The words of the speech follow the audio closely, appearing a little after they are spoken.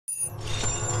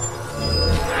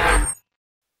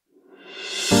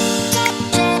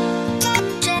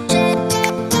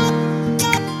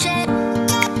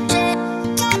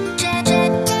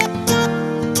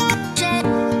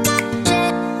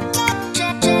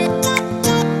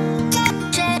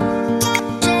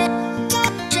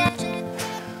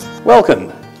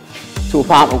Welcome to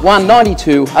apartment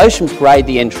 192 Ocean Parade,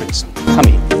 the entrance. Come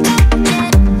in.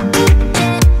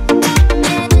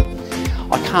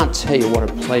 I can't tell you what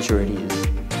a pleasure it is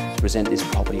to present this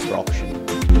property for auction.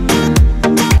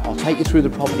 I'll take you through the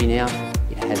property now.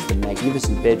 It has the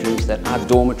magnificent bedrooms that are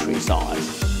dormitory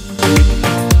size.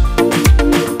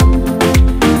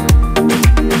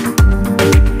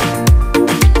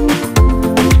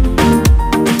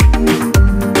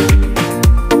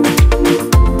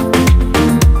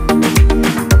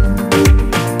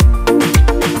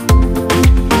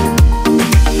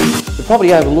 The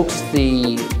property overlooks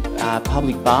the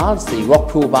public baths, the rock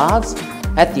pool baths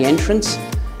at the entrance,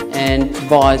 and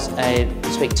provides a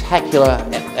spectacular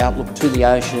outlook to the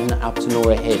ocean up to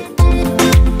Nora Head.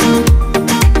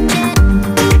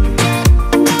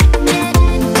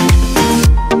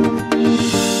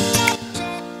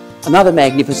 Another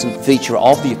magnificent feature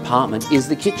of the apartment is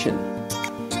the kitchen,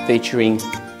 featuring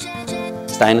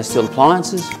stainless steel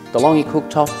appliances, the Longi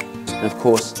cooktop, and of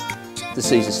course the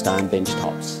Caesar stone bench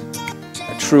tops.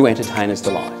 A true entertainer's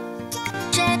delight.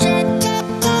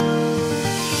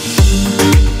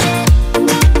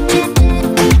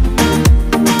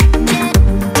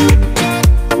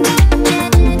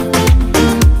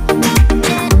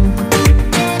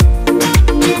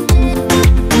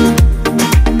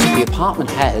 The apartment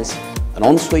has an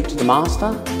ensuite to the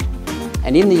master,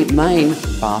 and in the main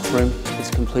bathroom it's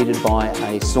completed by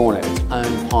a sauna, its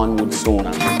own Pinewood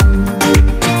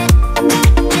sauna.